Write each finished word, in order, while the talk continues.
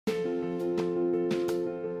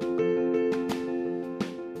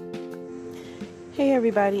Hey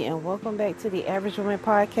everybody, and welcome back to the Average Woman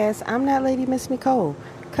Podcast. I'm not Lady Miss Nicole,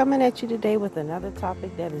 coming at you today with another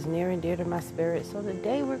topic that is near and dear to my spirit. So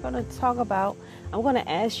today we're going to I'm going to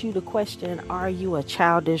ask you the question, are you a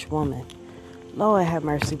childish woman? Lord have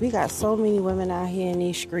mercy. We got so many women out here in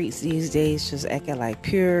these streets these days just acting like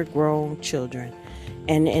pure grown children.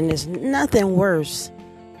 And there's nothing worse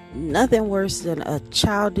than a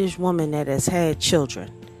childish woman that has had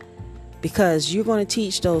children. Because you're going to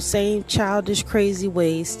teach those same childish, crazy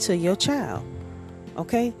ways to your child.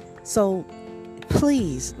 Okay? So,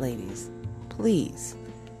 please, ladies, please,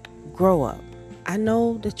 grow up. I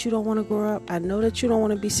know that you don't want to grow up. I know that you don't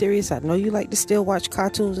want to be serious. I know you like to still watch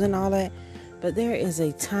cartoons and all that. But there is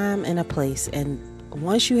a time and a place. And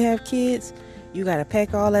once you have kids, you got to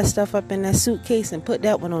pack all that stuff up in that suitcase and put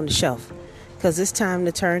that one on the shelf. Because it's time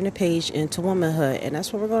to turn the page into womanhood. And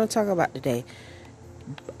that's what we're going to talk about today.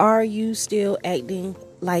 Are you still acting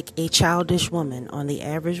like a childish woman? On the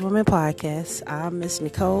Average Woman Podcast, I'm Miss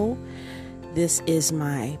Nicole. This is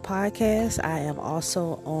my podcast. I am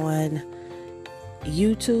also on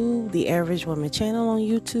YouTube, the Average Woman channel on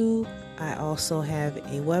YouTube. I also have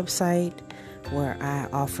a website where I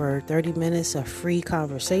offer 30 minutes of free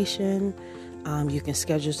conversation. You can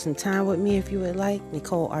schedule some time with me if you would like,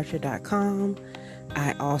 NicoleArcher.com.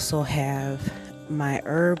 I also have my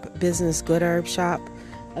herb business, Good Herb Shop,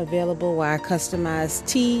 available where I customize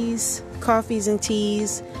teas, coffees and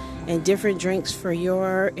teas, and different drinks for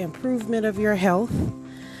your improvement of your health.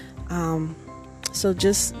 So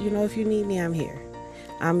just, if you need me, I'm here.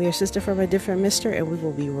 I'm your sister from a different mister, and we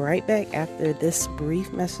will be right back after this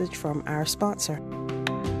brief message from our sponsor.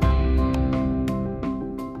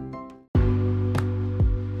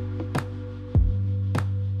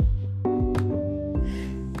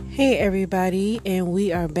 Hey everybody, and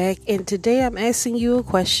we are back, and today I'm asking you a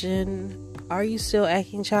question. Are you still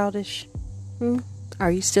acting childish?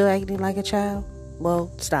 Are you still acting like a child?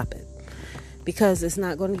 Well, stop it, because it's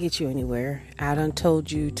not going to get you anywhere. I done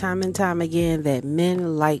told you time and time again that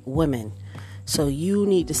men like women, so you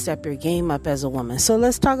need to step your game up as a woman. So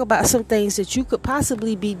let's talk about some things that you could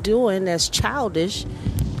possibly be doing that's childish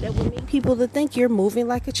that would make people to think you're moving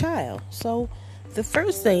like a child. So the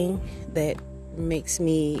first thing that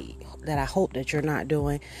I hope that you're not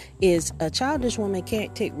doing is a childish woman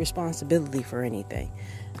can't take responsibility for anything.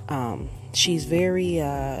 She's very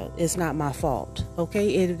it's not my fault.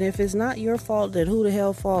 Okay, and if it's not your fault, then who the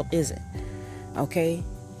hell fault is it? Okay,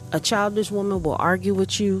 a childish woman will argue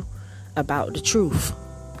with you about the truth.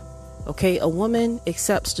 Okay, a woman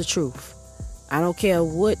accepts the truth. I don't care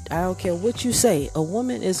what you say. A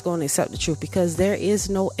woman is going to accept the truth, because there is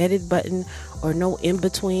no edit button or no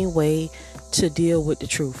in-between way to deal with the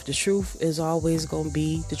truth. The truth is always going to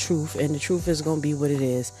be the truth, and the truth is going to be what it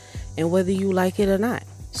is, and whether you like it or not.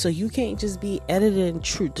 So you can't just be editing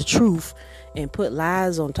the truth and put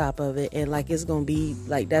lies on top of it, and like it's going to be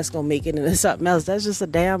like that's going to make it into something else. That's just a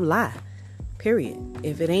damn lie. Period.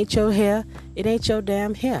 If it ain't your hair, it ain't your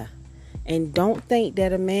damn hair. And don't think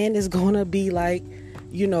that a man is going to be like,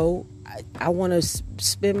 I want to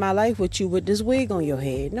spend my life with you with this wig on your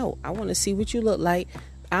head. No, I want to see what you look like.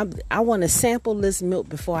 I want to sample this milk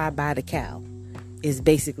before I buy the cow, is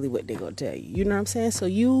basically what they're going to tell you. You know what I'm saying? So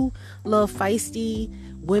you little feisty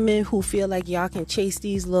women who feel like y'all can chase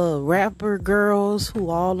these little rapper girls who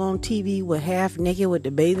all on TV with half naked with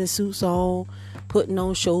the bathing suits on, putting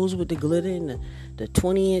on shows with the glitter and the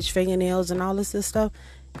 20-inch fingernails and all this stuff.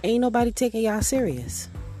 Ain't nobody taking y'all serious.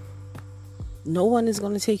 No one is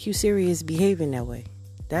going to take you serious behaving that way.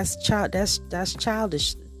 That's childish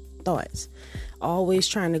thoughts. Always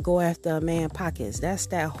trying to go after a man's pockets. That's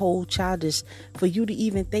that whole childish. For you to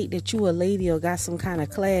even think that you a lady or got some kind of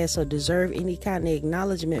class or deserve any kind of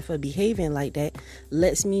acknowledgement for behaving like that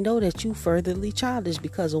lets me know that you furtherly childish,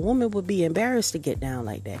 because a woman would be embarrassed to get down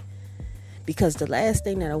like that. Because the last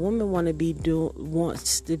thing that a woman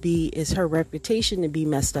wants to be is her reputation to be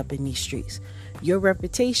messed up in these streets. Your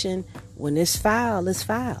reputation, when it's foul, is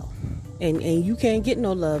foul. And you can't get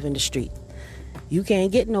no love in the street. You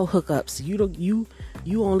can't get no hookups.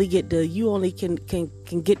 You only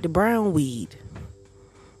can get the brown weed.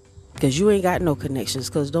 Because you ain't got no connections.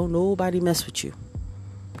 Because don't nobody mess with you.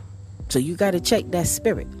 So you got to check that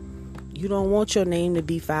spirit. You don't want your name to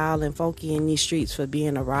be foul and funky in these streets for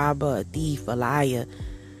being a robber, a thief, a liar.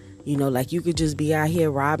 Like you could just be out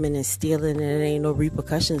here robbing and stealing, and there ain't no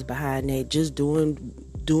repercussions behind that. Just doing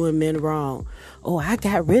men wrong. Oh, I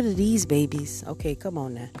got rid of these babies. Okay, come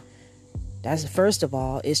on now. That's, first of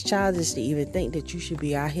all, it's childish to even think that you should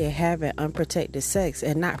be out here having unprotected sex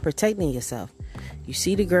and not protecting yourself. You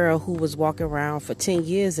see the girl who was walking around for 10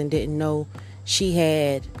 years and didn't know she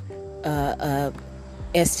had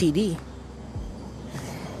STD.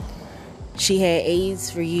 She had AIDS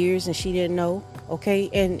for years and she didn't know. Okay,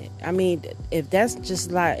 and I mean, if that's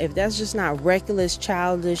just not reckless,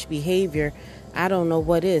 childish behavior, I don't know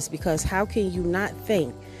what is. Because how can you not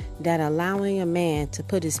think that allowing a man to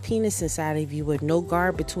put his penis inside of you with no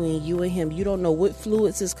guard between you and him, you don't know what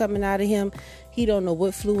fluids is coming out of him, he don't know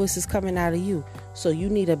what fluids is coming out of you, so you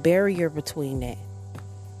need a barrier between that.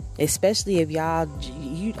 Especially if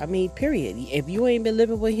period. If you ain't been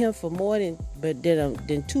living with him for more than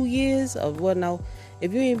 2 years,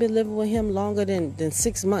 if you ain't been living with him longer than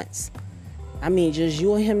 6 months, just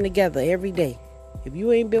you and him together every day. If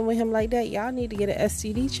you ain't been with him like that, y'all need to get an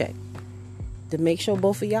STD check to make sure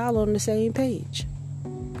both of y'all on the same page.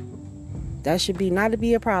 That should be not to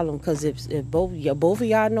be a problem, because if both of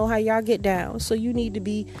y'all know how y'all get down, so you need to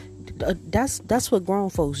be. That's what grown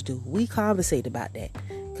folks do. We conversate about that,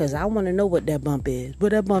 because I want to know what that bump is.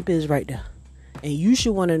 What that bump is right there, and you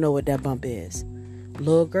should want to know what that bump is.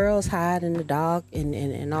 Little girls hide in the dark,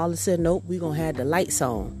 and all of a sudden, nope, we gonna have the lights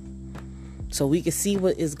on, so we can see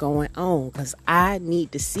what is going on. Because I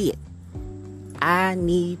need to see it. I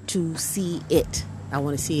need to see it. I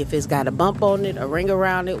want to see if it's got a bump on it, a ring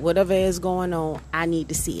around it, whatever is going on. I need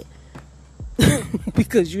to see it.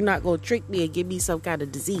 Because you're not going to trick me and give me some kind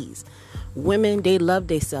of disease. Women, they love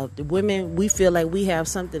themselves. The women, we feel like we have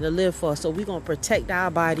something to live for. So we're going to protect our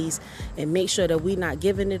bodies and make sure that we're not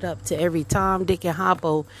giving it up to every Tom, Dick, and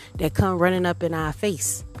Hoppo that come running up in our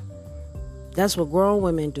face. That's what grown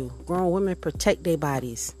women do. Grown women protect their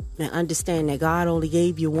bodies and understand that God only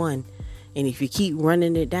gave you one. And if you keep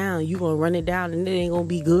running it down, you're going to run it down and it ain't going to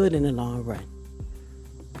be good in the long run.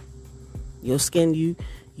 Your skin, you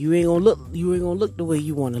ain't going to look the way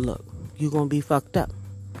you want to look. You're going to be fucked up.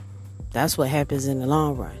 That's what happens in the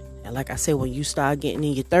long run. And like I said, when you start getting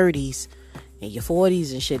in your 30s and your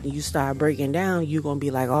 40s and shit, and you start breaking down, you're going to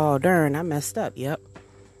be like, oh, darn, I messed up. Yep.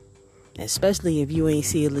 Especially if you ain't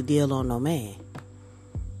sealed the deal on no man.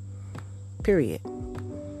 Period.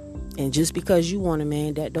 And just because you want a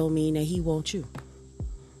man, that don't mean that he wants you.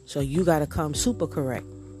 So you got to come super correct.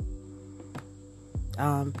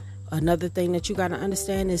 Another thing that you got to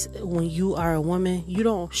understand is when you are a woman, you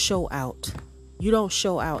don't show out. You don't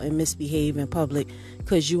show out and misbehave in public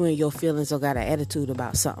because you and your feelings or got an attitude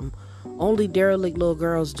about something. Only derelict little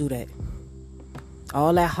girls do that.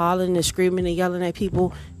 All that hollering and screaming and yelling at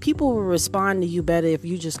people will respond to you better if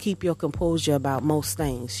you just keep your composure about most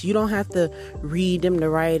things. You don't have to read them the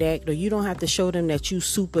right act, or you don't have to show them that you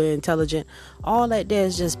super intelligent. All that there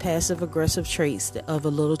is just passive aggressive traits of a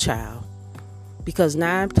little child. Because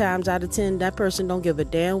 9 times out of 10, that person don't give a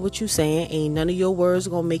damn what you saying. Ain't none of your words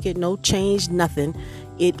gonna make it no change, nothing.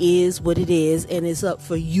 It is what it is, and it's up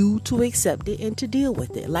for you to accept it and to deal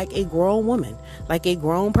with it. Like a grown woman, like a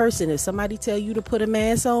grown person. If somebody tell you to put a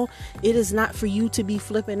mask on, it is not for you to be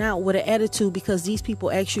flipping out with an attitude because these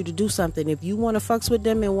people ask you to do something. If you want to fucks with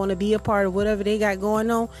them and want to be a part of whatever they got going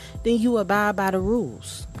on, then you abide by the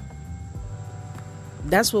rules.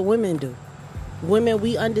 That's what women do. Women,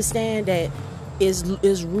 we understand that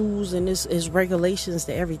is rules and is regulations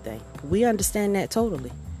to everything. We understand that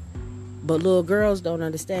totally. But little girls don't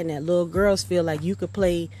understand that. Little girls feel like you could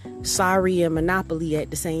play Sorry and Monopoly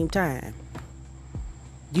at the same time.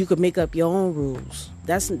 You could make up your own rules.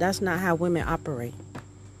 That's not how women operate.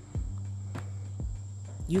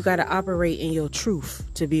 You got to operate in your truth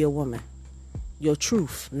to be a woman. Your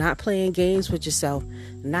truth. Not playing games with yourself.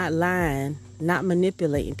 Not lying. Not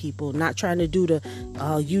manipulating people. Not trying to do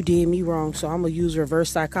the, you did me wrong, so I'm going to use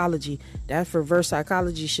reverse psychology. That reverse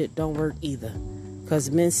psychology shit don't work either. Because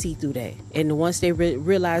men see through that. And once they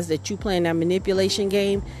realize that you playing that manipulation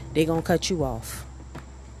game, they going to cut you off.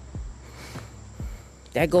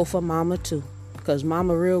 That go for mama too. Because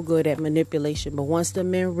mama real good at manipulation. But once the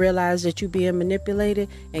men realize that you being manipulated,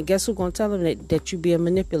 and guess who's going to tell them that you being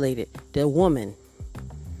manipulated? The woman.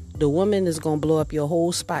 The woman is going to blow up your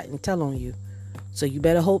whole spot and tell on you. So you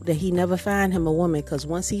better hope that he never find him a woman. Because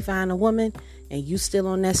once he find a woman and you still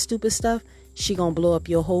on that stupid stuff, she gonna blow up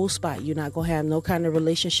your whole spot. You're not gonna have no kind of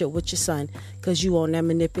relationship with your son because you on that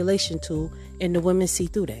manipulation tool, and the women see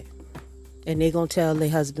through that, and they gonna tell their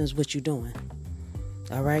husbands what you doing.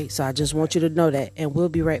 All right, so I just want you to know that, and we'll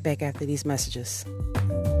be right back after these messages.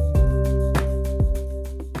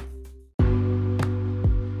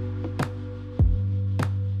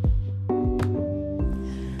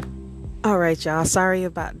 All right, y'all. Sorry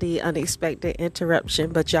about the unexpected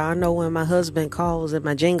interruption, but y'all know when my husband calls in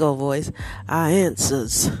my jingle voice, I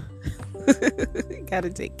answers.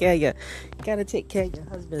 Gotta take care of your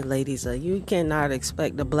husband, ladies. You cannot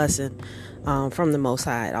expect a blessing from the Most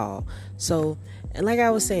High at all. So, and like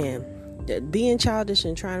I was saying, being childish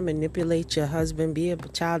and trying to manipulate your husband, being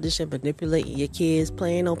childish and manipulating your kids,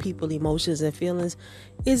 playing on people's emotions and feelings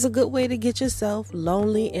is a good way to get yourself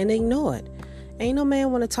lonely and ignored. Ain't no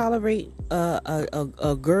man want to tolerate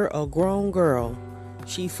a grown girl.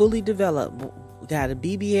 She fully developed, got a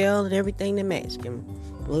BBL and everything to match, can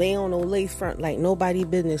lay on a lace front like nobody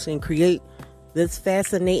business and create this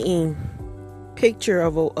fascinating picture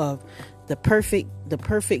of the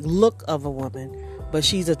perfect look of a woman, but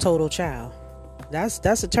she's a total child. That's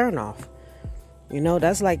a turnoff.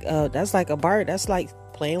 That's like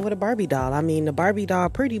playing with a Barbie doll. I mean, the Barbie doll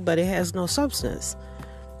pretty, but it has no substance.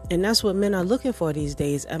 And that's what men are looking for these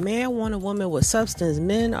days. A man want a woman with substance.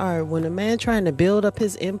 When a man trying to build up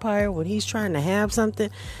his empire, when he's trying to have something,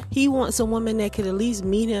 he wants a woman that could at least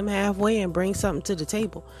meet him halfway and bring something to the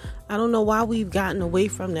table. I don't know why we've gotten away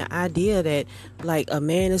from the idea that like a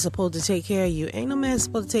man is supposed to take care of you. Ain't no man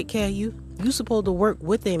supposed to take care of you. You supposed to work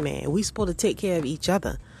with a man. We supposed to take care of each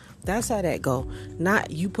other. That's how that go.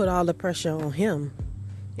 Not you put all the pressure on him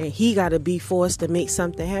and he got to be forced to make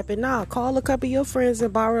something happen. Nah, call a couple of your friends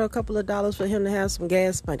and borrow a couple of dollars for him to have some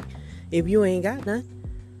gas money. If you ain't got none.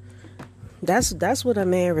 That's what a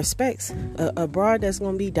man respects. A broad that's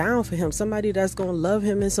going to be down for him. Somebody that's going to love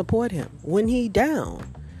him and support him when he down.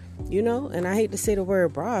 And I hate to say the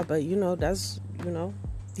word broad, but he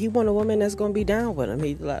want a woman that's going to be down with him.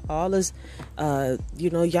 He like all this,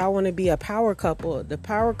 y'all want to be a power couple. The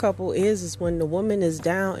power couple is when the woman is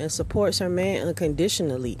down and supports her man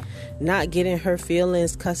unconditionally, not getting her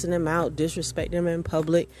feelings, cussing him out, disrespecting him in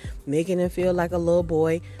public, making him feel like a little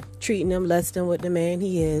boy, treating him less than what the man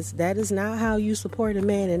he is. That is not how you support a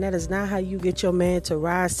man, and that is not how you get your man to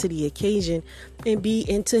rise to the occasion and be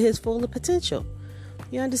into his full potential.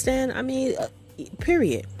 You understand? I mean,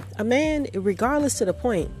 period. A man, regardless to the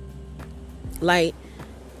point, like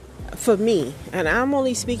for me, and I'm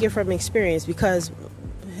only speaking from experience because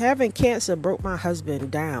having cancer broke my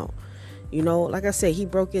husband down. Like I said, he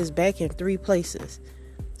broke his back in 3 places.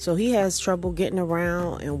 So he has trouble getting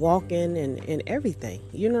around and walking and everything.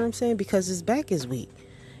 You know what I'm saying? Because his back is weak.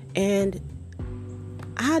 And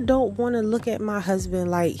I don't want to look at my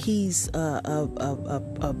husband like he's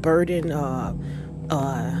a burden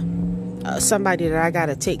somebody that I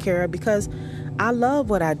gotta take care of, because I love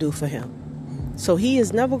what I do for him. So he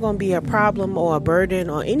is never gonna be a problem or a burden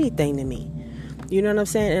or anything to me. You know what I'm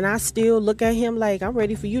saying? And I still look at him like I'm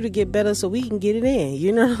ready for you to get better so we can get it in.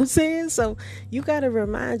 You know what I'm saying? So you got to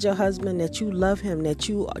remind your husband that you love him, that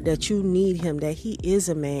you need him, that he is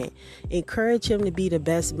a man. Encourage him to be the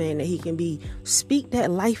best man that he can be. Speak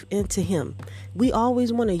that life into him. We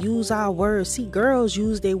always want to use our words. See, girls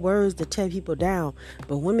use their words to tear people down,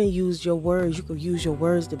 but women use your words. You could use your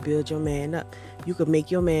words to build your man up. You could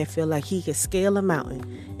make your man feel like he can scale a mountain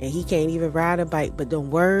and he can't even ride a bike. But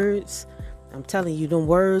them words, I'm telling you, them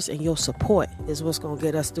words and your support is what's going to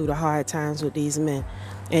get us through the hard times with these men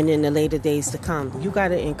and in the later days to come. You got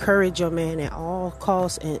to encourage your man at all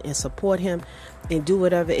costs and support him and do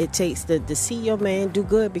whatever it takes to see your man do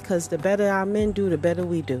good, because the better our men do, the better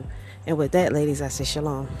we do. And with that, ladies, I say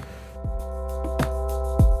shalom.